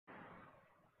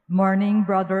Morning,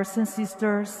 brothers and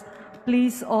sisters.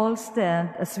 Please all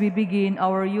stand as we begin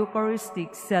our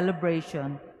Eucharistic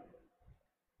celebration.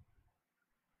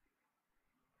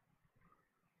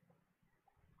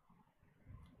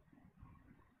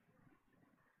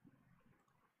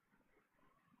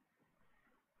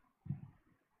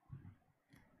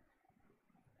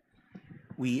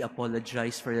 We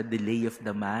apologize for the delay of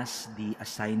the Mass. The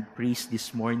assigned priest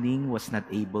this morning was not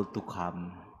able to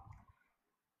come.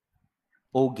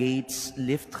 O gates,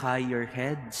 lift high your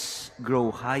heads,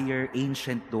 grow higher,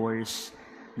 ancient doors.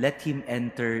 Let him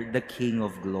enter, the King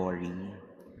of glory.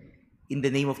 In the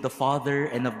name of the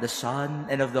Father, and of the Son,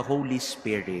 and of the Holy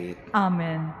Spirit.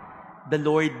 Amen. The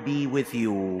Lord be with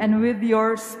you. And with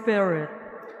your spirit.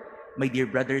 My dear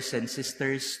brothers and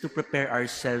sisters, to prepare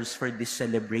ourselves for this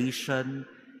celebration,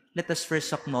 let us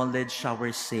first acknowledge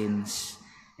our sins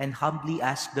and humbly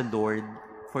ask the Lord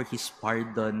for His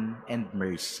pardon and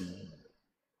mercy.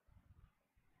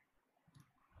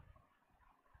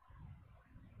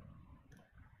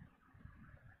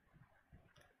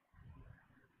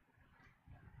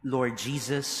 Lord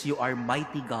Jesus, you are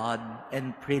mighty God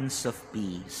and Prince of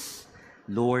Peace.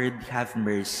 Lord, have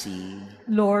mercy.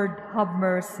 Lord, have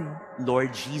mercy.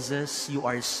 Lord Jesus, you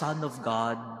are Son of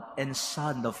God and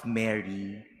Son of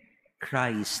Mary.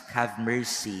 Christ, have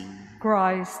mercy.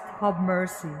 Christ, have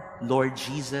mercy. Lord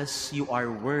Jesus, you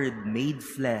are Word made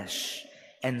flesh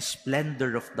and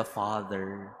splendor of the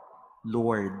Father.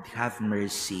 Lord, have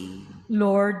mercy.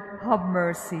 Lord, have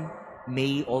mercy.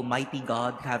 May Almighty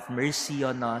God have mercy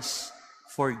on us,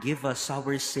 forgive us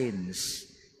our sins,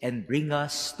 and bring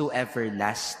us to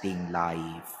everlasting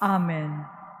life. Amen.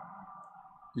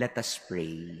 Let us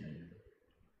pray.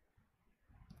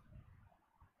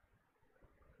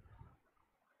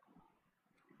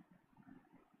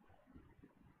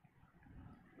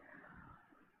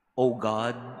 O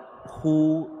God,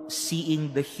 who,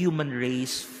 seeing the human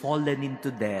race fallen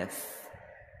into death,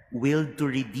 willed to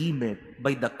redeem it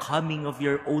by the coming of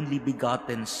your only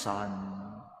begotten Son,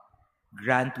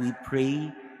 grant, we pray,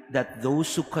 that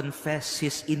those who confess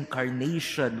His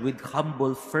incarnation with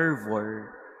humble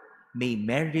fervor may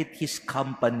merit His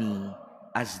company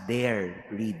as their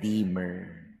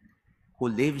Redeemer, who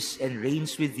lives and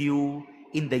reigns with you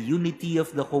in the unity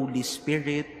of the Holy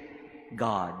Spirit,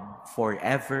 God,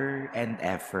 forever and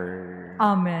ever.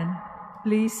 Amen.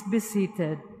 Please be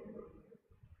seated.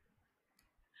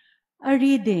 A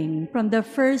reading from the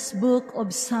first book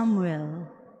of Samuel.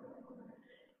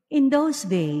 In those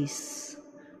days,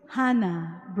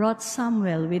 Hannah brought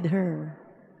Samuel with her,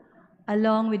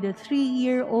 along with a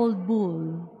 3-year-old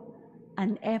bull,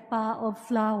 an ephah of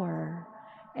flour,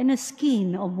 and a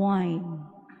skin of wine,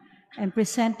 and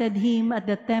presented him at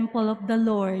the temple of the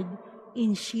Lord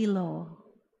in Shiloh.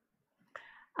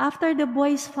 After the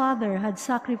boy's father had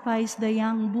sacrificed the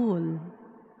young bull,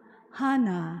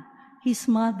 Hannah, his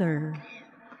mother,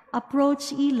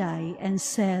 approached Eli and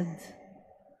said,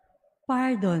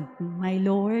 "Pardon, my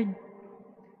Lord.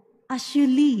 As you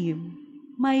live,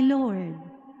 my Lord,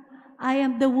 I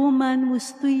am the woman who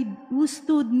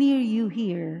stood near you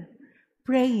here,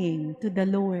 praying to the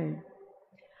Lord.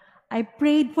 I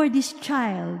prayed for this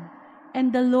child,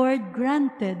 and the Lord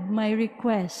granted my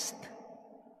request.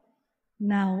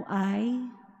 Now I,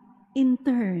 in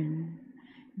turn,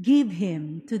 give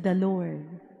him to the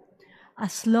Lord.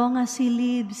 As long as he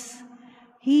lives,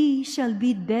 he shall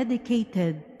be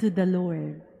dedicated to the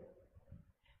Lord."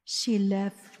 She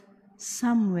left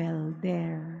Samuel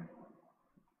there.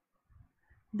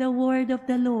 The word of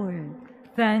the Lord.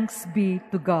 Thanks be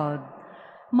to God.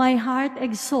 My heart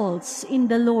exalts in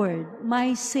the Lord,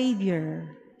 my Savior.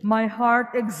 My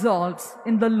heart exalts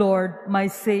in the Lord, my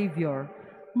Savior.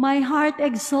 My heart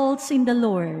exalts in the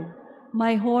Lord.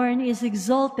 My horn is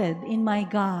exalted in my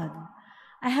God.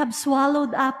 I have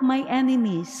swallowed up my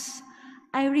enemies.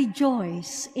 I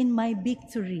rejoice in my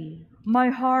victory.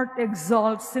 My heart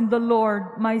exalts in the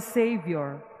Lord, my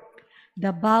Savior.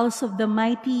 The bows of the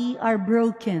mighty are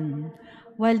broken,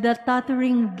 while the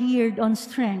tottering geared on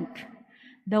strength.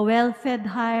 The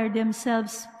well-fed hire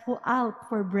themselves out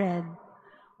for bread,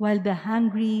 while the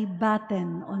hungry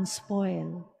batten on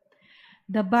spoil.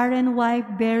 The barren wife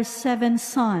bears 7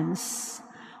 sons,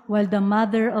 while the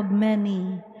mother of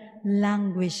many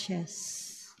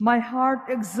languishes. My heart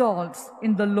exalts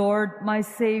in the Lord, my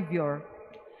Savior.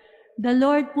 The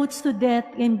Lord puts to death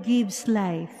and gives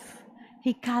life.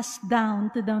 He casts down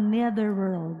to the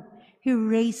netherworld. He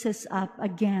raises up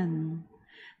again.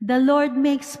 The Lord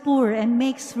makes poor and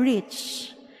makes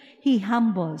rich. He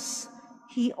humbles.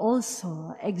 He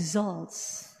also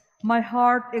exalts. My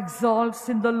heart exalts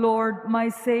in the Lord, my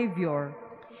Savior.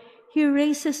 He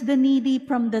raises the needy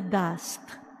from the dust.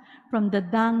 From the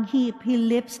dung heap he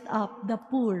lifts up the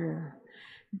poor,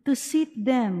 to seat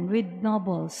them with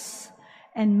nobles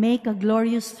and make a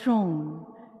glorious throne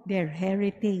their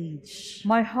heritage.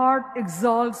 My heart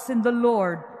exalts in the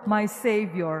Lord, my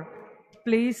Savior.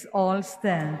 Please all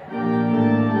stand.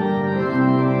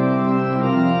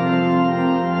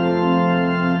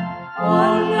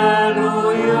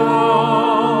 Alleluia,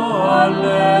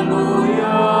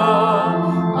 alleluia,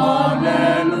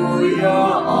 alleluia,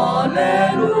 alleluia,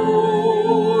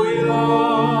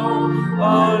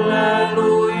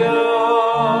 alleluia,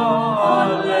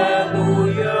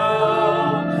 alleluia,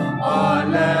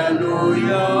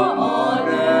 alleluia,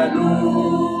 alleluia.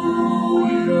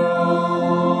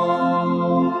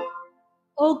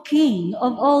 O King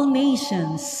of all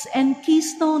nations and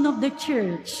keystone of the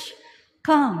church,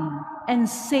 come and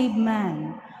save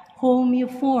man, whom you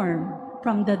form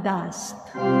from the dust.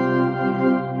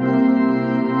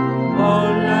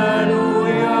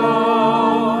 Alleluia,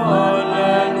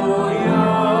 alleluia,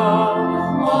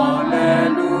 alleluia,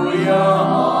 alleluia,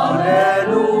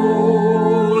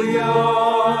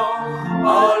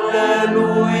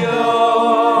 alleluia,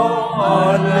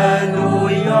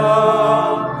 alleluia,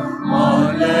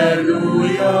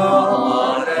 alleluia,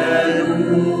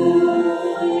 alleluia.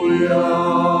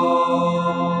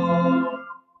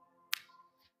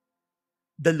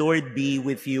 The Lord be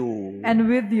with you. And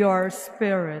with your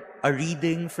spirit. A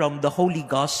reading from the Holy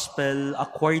Gospel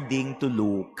according to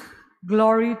Luke.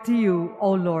 Glory to you,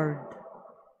 O Lord.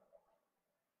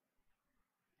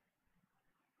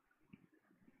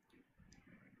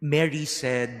 Mary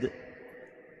said,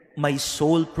 "My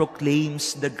soul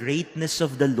proclaims the greatness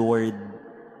of the Lord.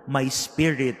 My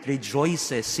spirit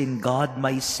rejoices in God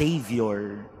my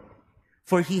Savior,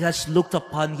 for he has looked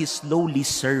upon his lowly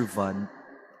servant.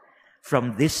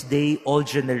 From this day all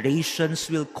generations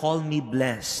will call me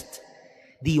blessed.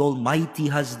 The Almighty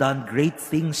has done great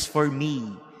things for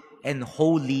me, and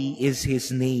holy is his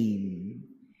name.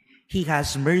 He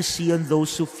has mercy on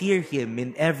those who fear him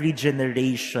in every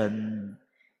generation.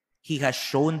 He has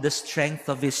shown the strength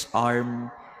of his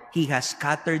arm. He has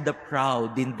scattered the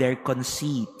proud in their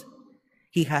conceit.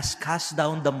 He has cast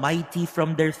down the mighty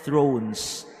from their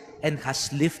thrones and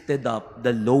has lifted up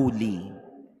the lowly.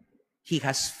 He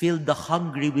has filled the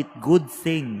hungry with good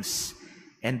things,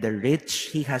 and the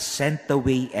rich he has sent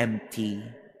away empty.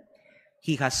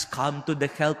 He has come to the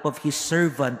help of his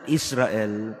servant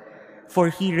Israel, for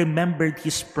he remembered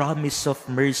his promise of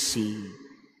mercy,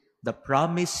 the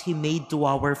promise he made to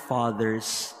our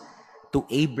fathers, to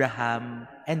Abraham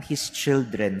and his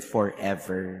children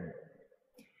forever."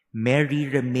 Mary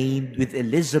remained with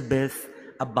Elizabeth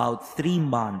about 3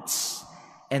 months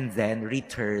and then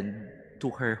returned to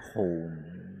her home.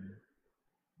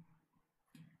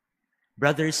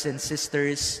 Brothers and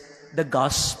sisters, the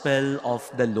Gospel of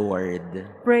the Lord.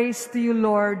 Praise to you,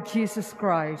 Lord Jesus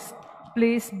Christ.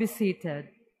 Please be seated.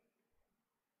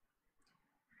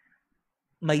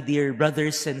 My dear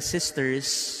brothers and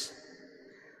sisters,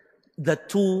 the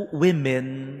two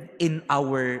women in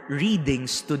our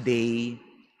readings today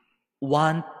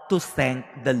want to thank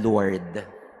the Lord.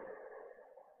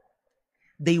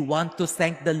 They want to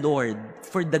thank the Lord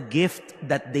for the gift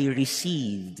that they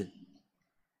received.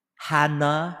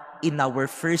 Hannah, in our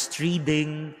first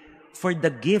reading, for the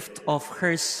gift of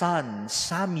her son,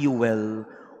 Samuel,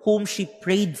 whom she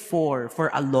prayed for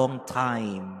a long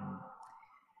time.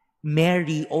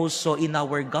 Mary also in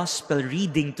our gospel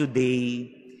reading today,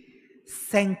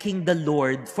 thanking the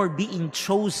Lord for being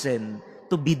chosen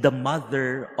to be the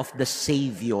mother of the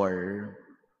Savior.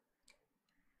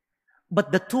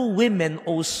 But the two women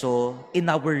also in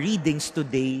our readings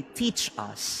today teach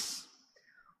us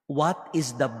what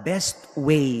is the best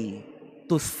way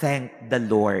to thank the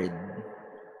Lord.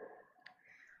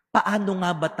 Paano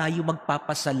nga ba tayo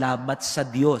magpapasalamat sa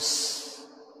Diyos?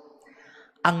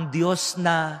 Ang Diyos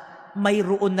na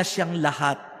mayroon na siyang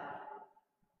lahat.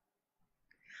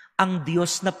 Ang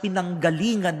Diyos na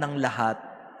pinanggalingan ng lahat.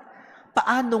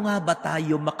 Paano nga ba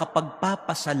tayo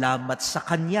makapagpapasalamat sa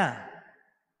Kanya?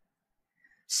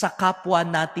 Sa kapwa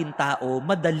natin tao,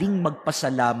 madaling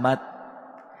magpasalamat,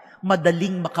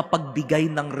 madaling makapagbigay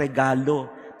ng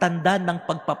regalo, tanda ng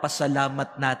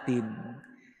pagpapasalamat natin.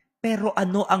 Pero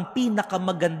ano ang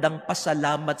pinakamagandang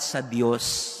pasalamat sa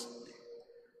Diyos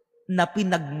na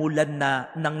pinagmulan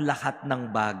na ng lahat ng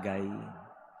bagay?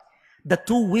 The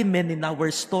two women in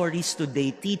our stories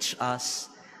today teach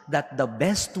us that the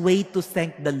best way to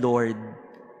thank the Lord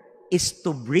is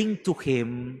to bring to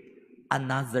Him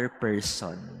another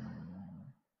person.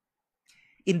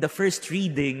 In the first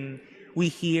reading,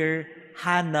 we hear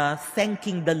Hannah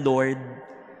thanking the Lord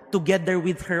together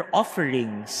with her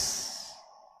offerings.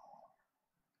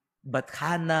 But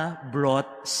Hannah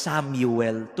brought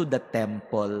Samuel to the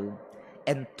temple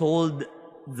and told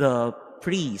the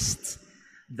priest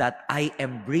that I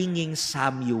am bringing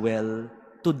Samuel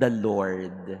to the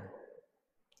Lord.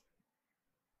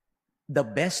 The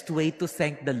best way to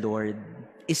thank the Lord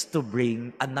is to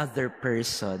bring another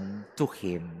person to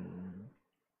Him.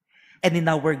 And in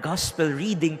our gospel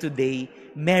reading today,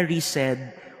 Mary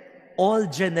said, all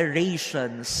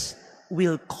generations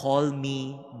will call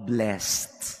me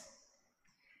blessed.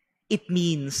 It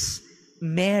means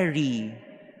Mary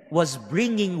was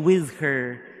bringing with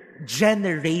her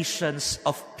generations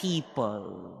of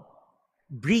people,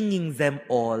 bringing them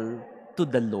all to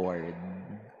the Lord.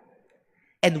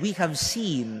 And we have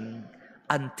seen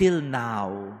until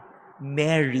now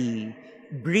Mary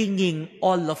bringing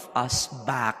all of us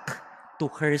back to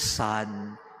her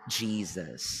Son,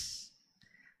 Jesus.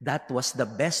 That was the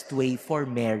best way for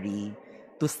Mary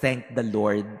to thank the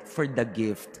Lord for the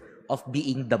gift of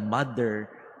being the mother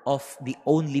of the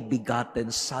only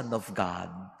begotten Son of God,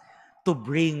 to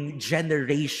bring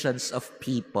generations of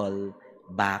people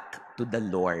back to the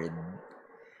Lord.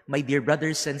 My dear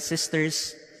brothers and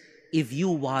sisters, if you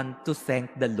want to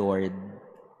thank the Lord,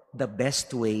 the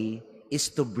best way is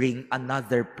to bring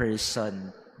another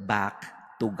person back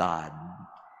to God.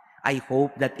 I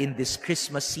hope that in this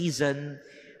Christmas season,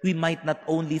 we might not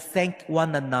only thank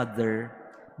one another,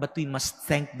 but we must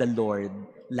thank the Lord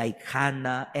like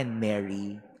Hannah and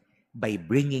Mary by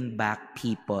bringing back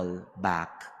people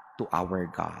back to our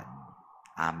God.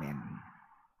 Amen.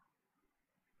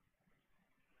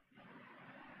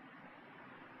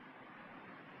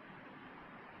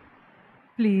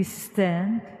 Please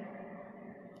stand.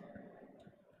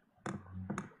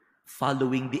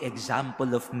 Following the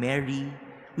example of Mary,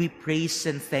 we praise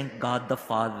and thank God the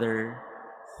Father,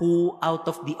 who out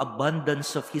of the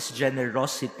abundance of His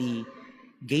generosity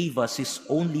gave us His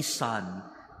only Son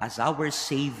as our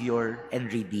Savior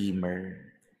and Redeemer.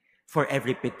 For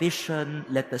every petition,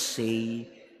 let us say,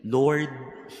 Lord,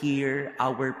 hear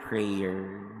our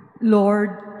prayer.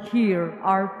 Lord, hear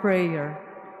our prayer.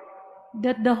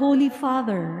 That the Holy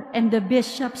Father and the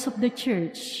bishops of the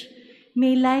Church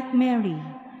may, like Mary,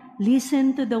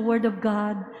 listen to the Word of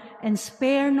God and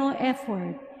spare no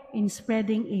effort in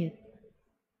spreading it.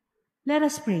 Let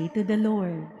us pray to the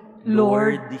Lord.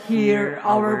 Lord, hear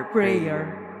our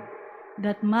prayer.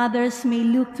 That mothers may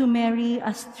look to Mary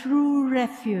as true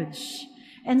refuge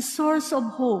and source of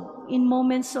hope in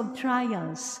moments of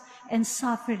trials and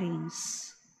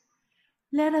sufferings.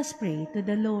 Let us pray to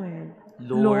the Lord.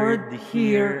 Lord,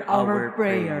 hear our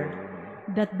prayer.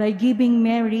 That by giving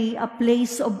Mary a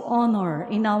place of honor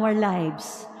in our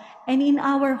lives and in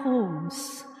our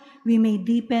homes, we may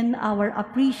deepen our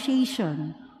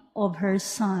appreciation of her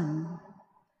Son.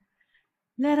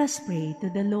 Let us pray to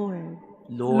the Lord.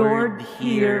 Lord,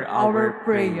 hear our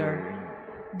prayer.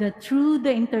 That through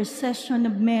the intercession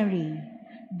of Mary,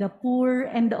 the poor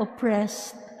and the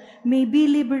oppressed may be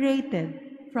liberated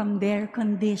from their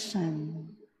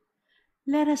condition.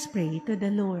 Let us pray to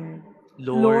the Lord.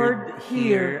 Lord,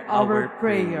 hear our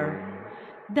prayer.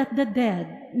 That the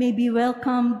dead may be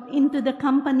welcomed into the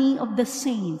company of the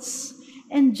saints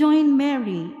and join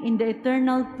Mary in the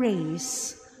eternal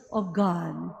praise of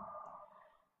God.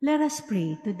 Let us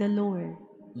pray to the Lord.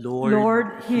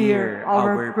 Lord, hear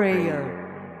our prayer.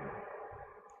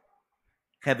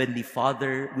 Heavenly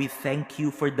Father, we thank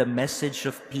you for the message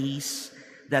of peace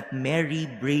that Mary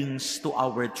brings to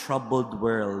our troubled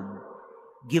world.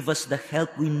 Give us the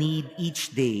help we need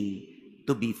each day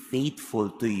to be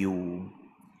faithful to you.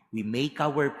 We make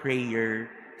our prayer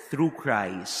through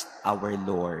Christ our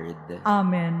Lord.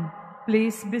 Amen.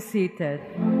 Please be seated.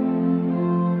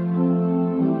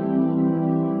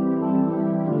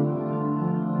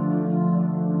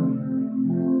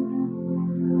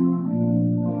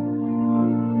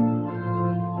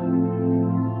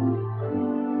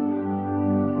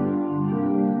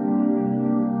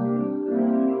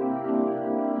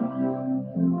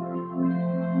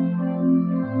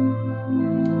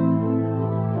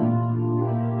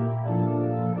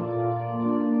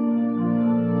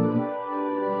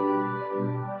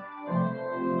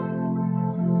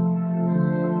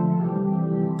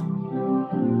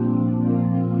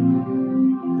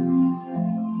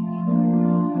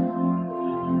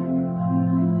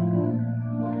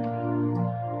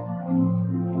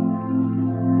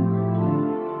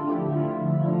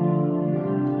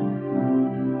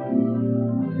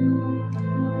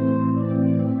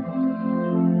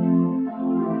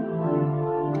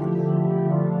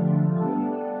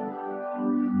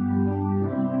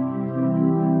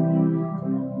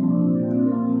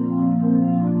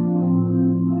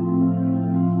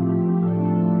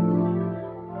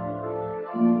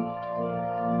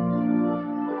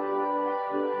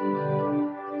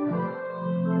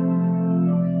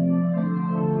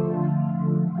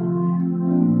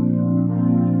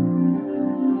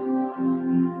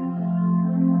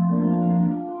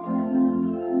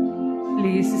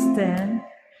 stand.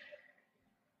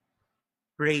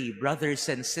 Pray, brothers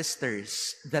and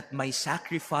sisters, that my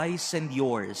sacrifice and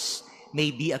yours may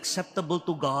be acceptable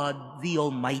to God, the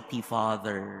Almighty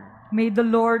Father. May the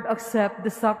Lord accept the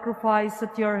sacrifice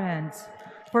at your hands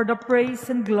for the praise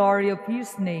and glory of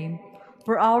his name,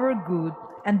 for our good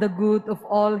and the good of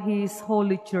all his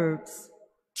holy church.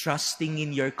 Trusting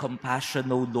in your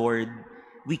compassion, O Lord,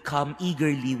 we come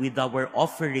eagerly with our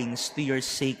offerings to your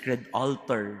sacred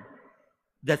altar,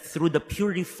 that through the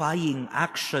purifying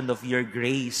action of your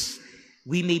grace,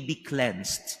 we may be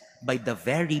cleansed by the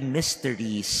very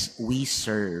mysteries we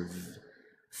serve.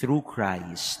 Through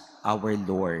Christ our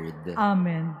Lord.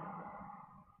 Amen.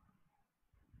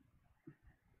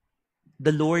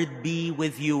 The Lord be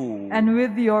with you. And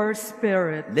with your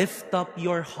spirit. Lift up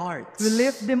your hearts. We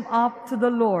lift them up to the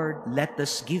Lord. Let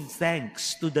us give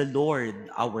thanks to the Lord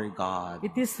our God.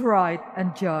 It is right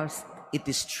and just. It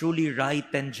is truly right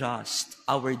and just,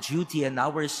 our duty and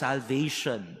our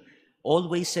salvation,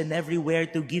 always and everywhere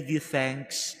to give you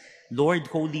thanks, Lord,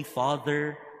 Holy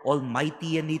Father,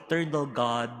 Almighty and eternal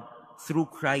God, through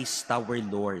Christ our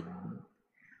Lord.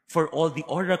 For all the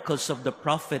oracles of the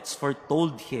prophets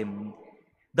foretold him,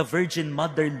 the Virgin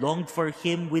Mother longed for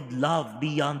him with love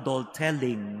beyond all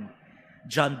telling.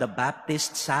 John the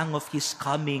Baptist sang of his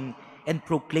coming and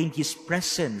proclaimed his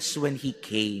presence when he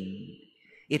came.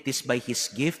 It is by his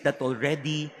gift that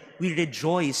already we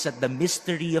rejoice at the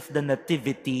mystery of the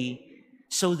Nativity,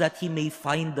 so that he may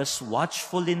find us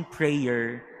watchful in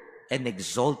prayer and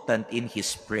exultant in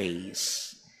his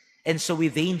praise. And so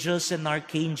with angels and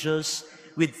archangels,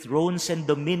 with thrones and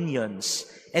dominions,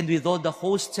 and with all the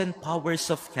hosts and powers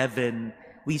of heaven,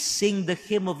 we sing the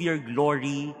hymn of your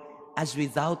glory, as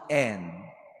without end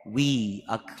we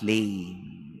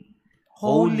acclaim.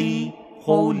 Holy,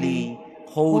 holy,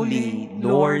 holy,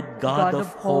 Lord God of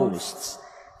hosts,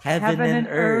 heaven and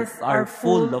earth are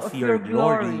full of your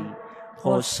glory.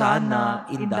 Hosanna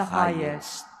in the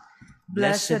highest.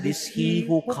 Blessed is he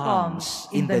who comes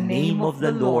in the name of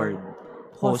the Lord.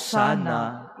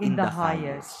 Hosanna in the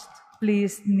highest.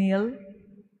 Please kneel.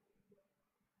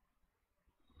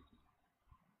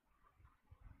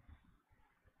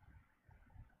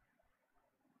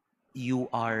 You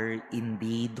are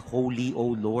indeed holy,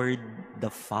 O Lord, the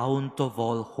fount of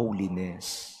all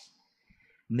holiness.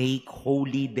 Make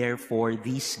holy, therefore,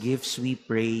 these gifts, we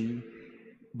pray,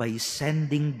 by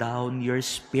sending down your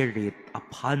Spirit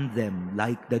upon them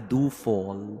like the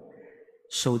dewfall,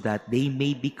 so that they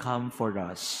may become for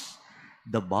us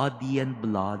the body and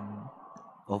blood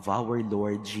of our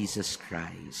Lord Jesus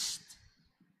Christ.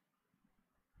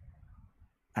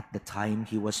 At the time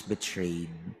he was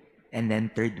betrayed and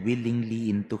entered willingly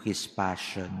into his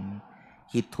passion,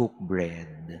 he took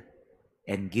bread,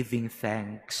 and giving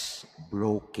thanks,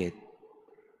 broke it,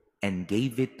 and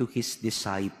gave it to his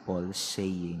disciples,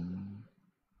 saying,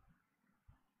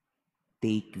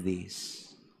 "Take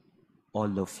this,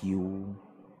 all of you,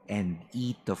 and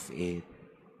eat of it,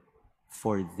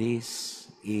 for this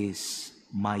is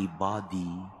my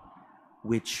body,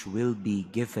 which will be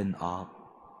given up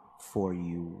for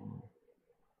you."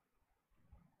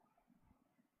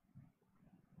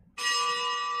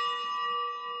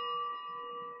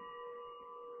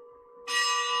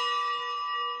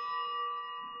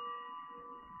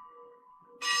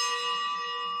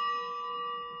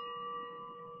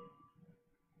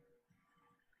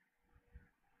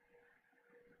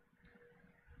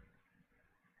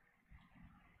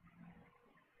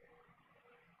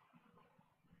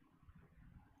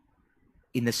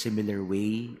 In a similar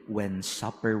way, when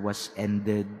supper was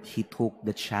ended, he took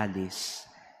the chalice,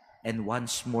 and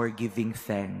once more giving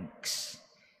thanks,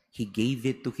 he gave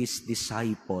it to his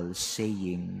disciples,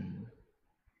 saying,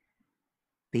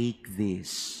 "Take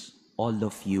this, all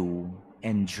of you,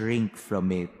 and drink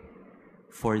from it,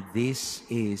 for this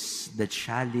is the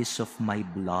chalice of my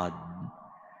blood,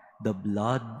 the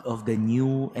blood of the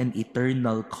new and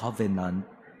eternal covenant,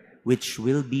 which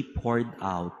will be poured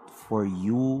out for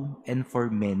you and for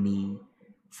many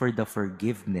for the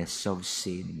forgiveness of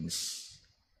sins.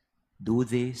 Do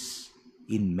this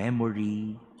in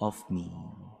memory of me."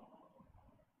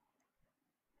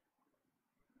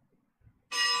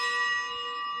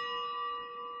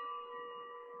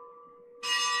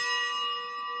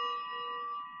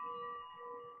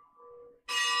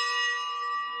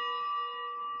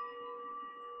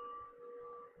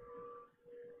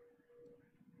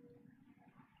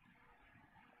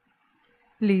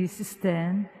 Please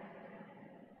stand.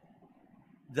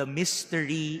 The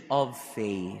mystery of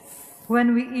faith.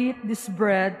 When we eat this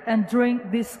bread and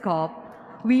drink this cup,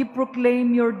 we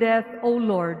proclaim your death, O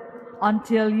Lord,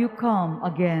 until you come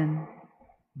again.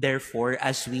 Therefore,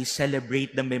 as we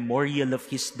celebrate the memorial of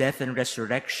his death and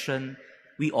resurrection,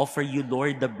 we offer you,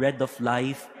 Lord, the bread of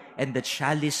life and the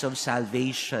chalice of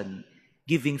salvation,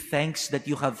 giving thanks that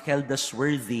you have held us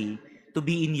worthy to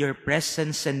be in your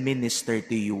presence and minister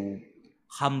to you.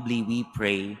 Humbly we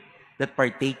pray that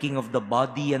partaking of the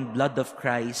body and blood of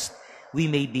Christ, we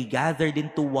may be gathered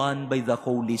into one by the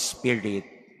Holy Spirit.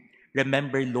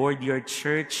 Remember, Lord, your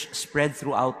church spread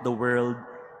throughout the world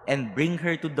and bring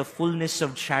her to the fullness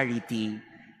of charity,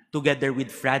 together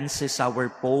with Francis, our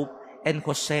Pope, and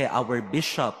Jose, our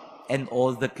Bishop, and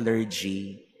all the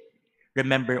clergy.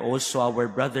 Remember also our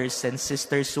brothers and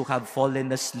sisters who have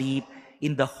fallen asleep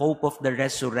in the hope of the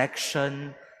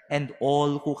resurrection, and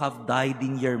all who have died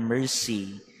in your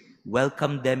mercy.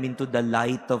 Welcome them into the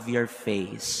light of your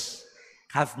face.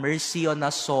 Have mercy on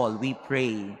us all, we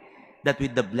pray, that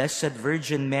with the Blessed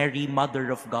Virgin Mary,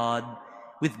 Mother of God,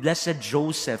 with Blessed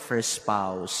Joseph, her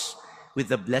spouse, with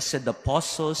the blessed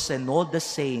apostles and all the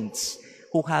saints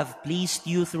who have pleased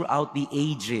you throughout the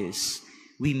ages,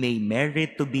 we may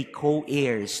merit to be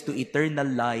co-heirs to eternal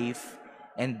life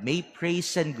and may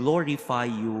praise and glorify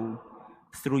you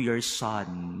through your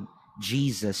Son,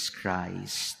 Jesus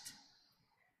Christ.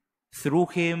 Through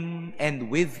him and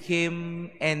with him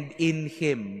and in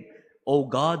him, O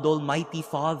God, Almighty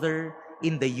Father,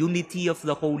 in the unity of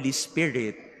the Holy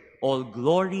Spirit, all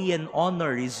glory and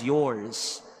honor is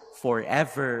yours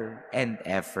forever and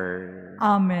ever.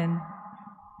 Amen.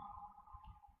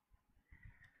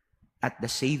 At the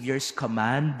Savior's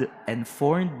command and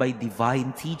formed by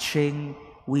divine teaching,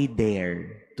 we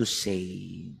dare to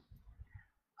say,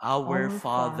 Our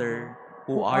Father,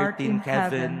 who art in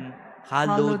heaven,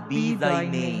 hallowed be thy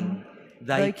name.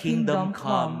 Thy kingdom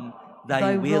come,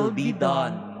 thy will be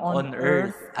done on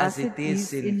earth as it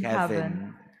is in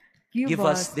heaven. Give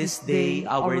us this day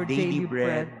our daily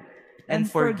bread, and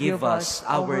forgive us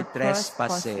our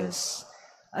trespasses,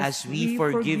 as we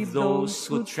forgive those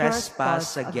who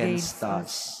trespass against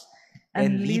us.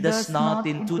 And lead us not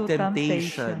into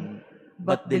temptation,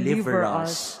 but deliver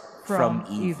us from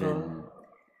evil.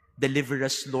 Deliver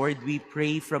us, Lord, we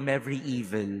pray, from every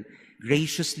evil.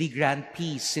 Graciously grant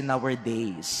peace in our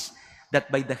days,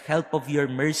 that by the help of your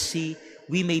mercy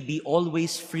we may be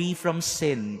always free from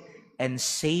sin and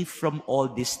safe from all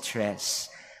distress,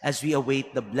 as we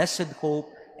await the blessed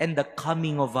hope and the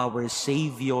coming of our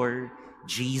Savior,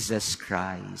 Jesus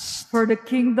Christ. For the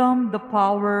kingdom, the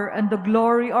power, and the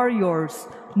glory are yours,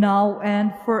 now and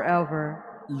forever.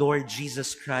 Lord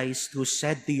Jesus Christ, who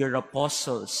said to your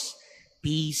apostles,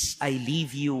 Peace I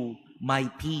leave you, my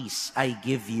peace I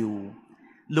give you.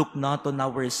 Look not on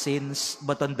our sins,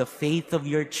 but on the faith of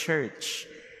your church,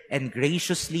 and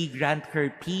graciously grant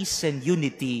her peace and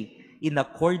unity in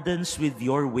accordance with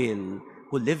your will,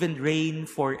 who live and reign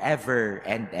forever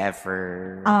and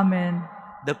ever. Amen.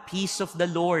 The peace of the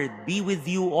Lord be with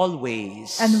you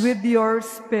always. And with your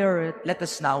spirit. Let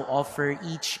us now offer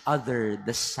each other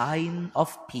the sign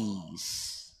of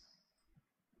peace.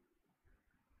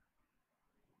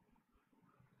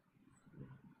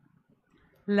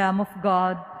 Lamb of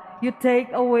God, you take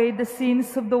away the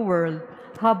sins of the world.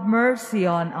 Have mercy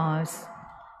on us.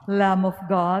 Lamb of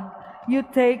God, you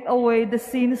take away the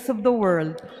sins of the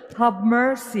world. Have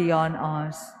mercy on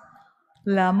us.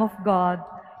 Lamb of God,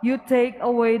 you take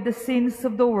away the sins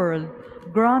of the world.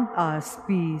 Grant us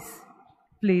peace.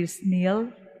 Please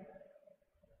kneel.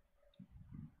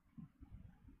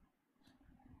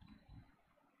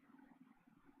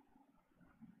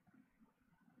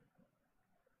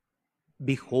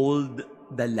 Behold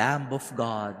the Lamb of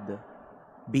God.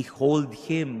 Behold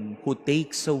him who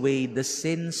takes away the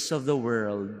sins of the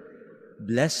world.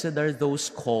 Blessed are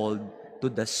those called to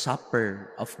the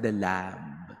supper of the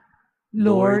Lamb.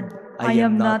 Lord, I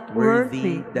am not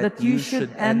worthy that you should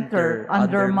enter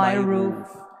under my roof,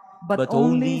 but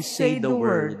only say the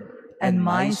word, and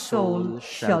my soul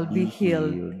shall be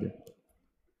healed.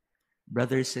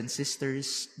 Brothers and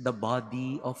sisters, the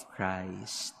body of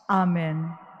Christ.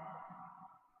 Amen.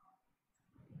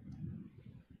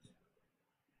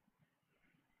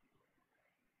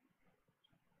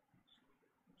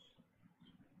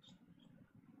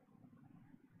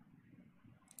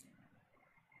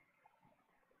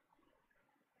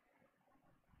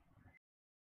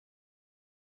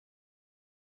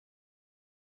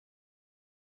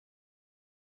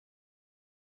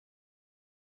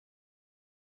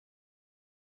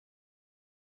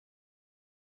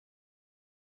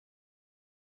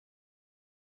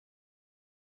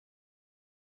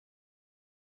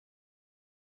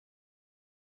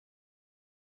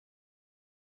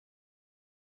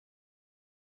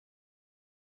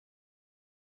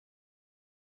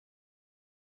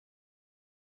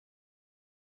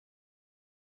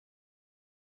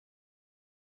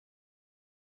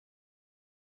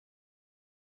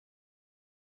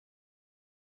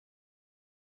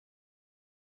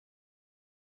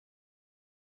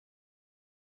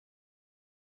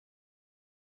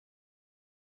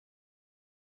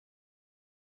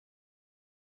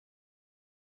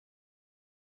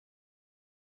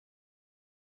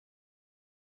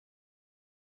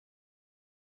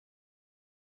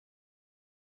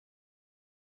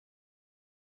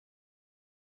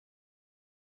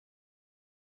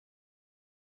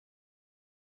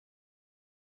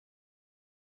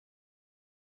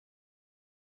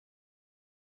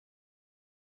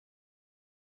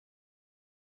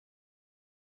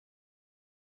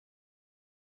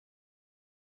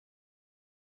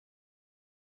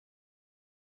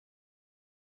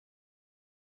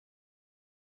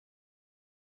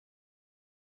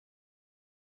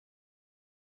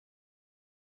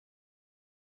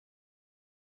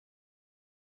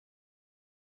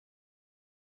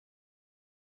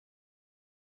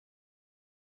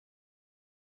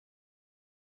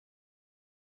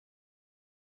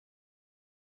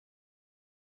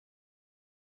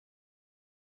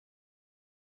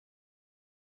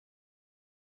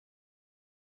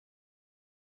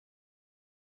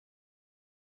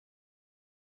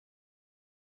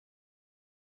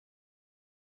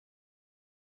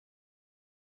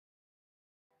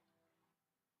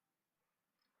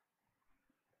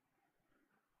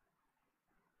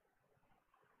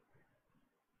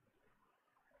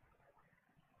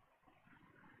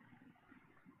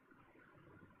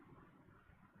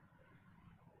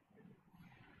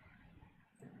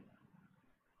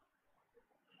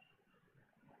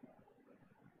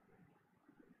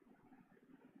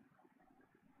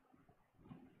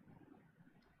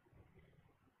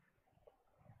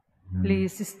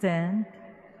 Please stand.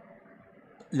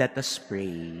 Let us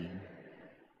pray.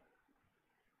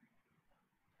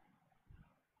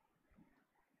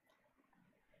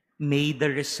 May the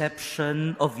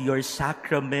reception of your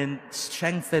sacrament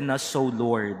strengthen us, O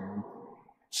Lord,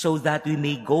 so that we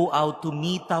may go out to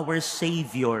meet our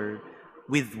Savior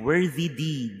with worthy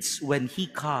deeds when He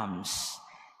comes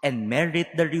and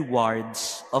merit the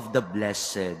rewards of the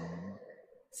blessed.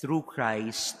 Through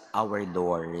Christ our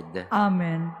Lord.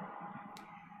 Amen.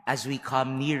 As we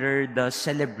come nearer the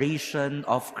celebration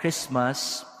of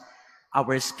Christmas,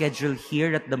 our schedule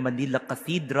here at the Manila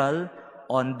Cathedral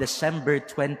on December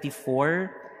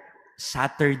 24,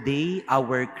 Saturday,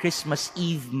 our Christmas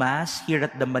Eve Mass here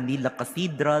at the Manila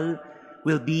Cathedral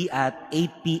will be at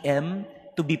 8 p.m.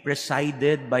 to be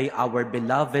presided by our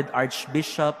beloved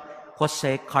Archbishop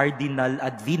Jose Cardinal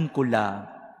Advincula.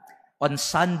 On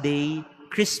Sunday,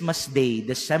 Christmas Day,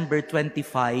 December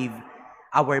 25,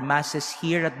 our Masses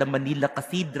here at the Manila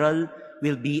Cathedral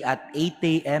will be at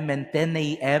 8 a.m. and 10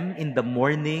 a.m. in the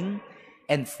morning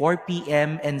and 4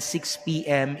 p.m. and 6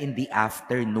 p.m. in the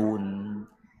afternoon.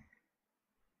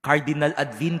 Cardinal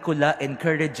Advincula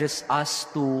encourages us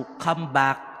to come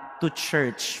back to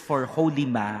church for Holy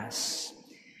Mass.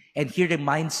 And he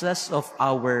reminds us of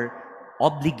our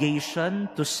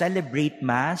obligation to celebrate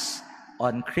Mass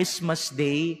on Christmas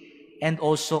Day and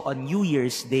also on New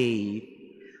Year's Day.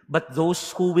 But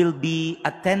those who will be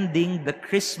attending the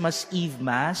Christmas Eve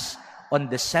Mass on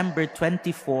December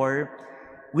 24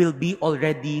 will be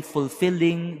already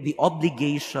fulfilling the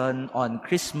obligation on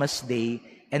Christmas Day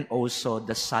and also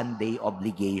the Sunday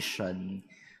obligation.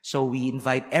 So we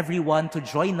invite everyone to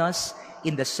join us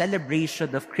in the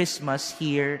celebration of Christmas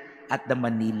here at the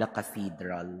Manila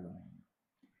Cathedral.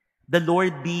 The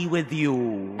Lord be with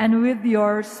you. And with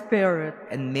your spirit.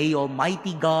 And may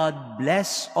Almighty God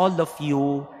bless all of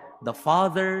you, the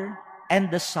Father,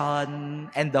 and the Son,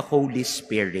 and the Holy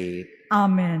Spirit.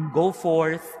 Amen. Go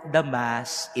forth, the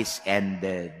Mass is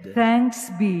ended. Thanks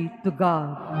be to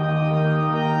God.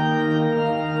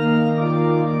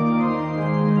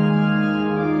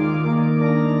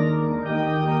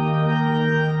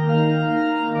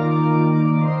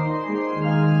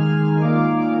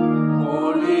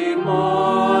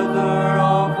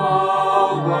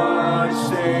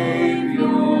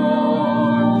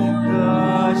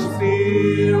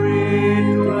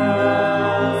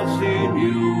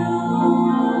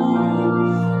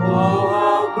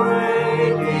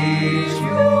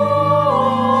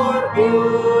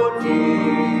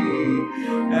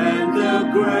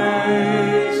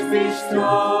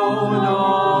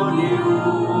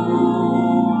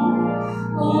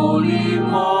 Holy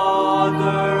Mother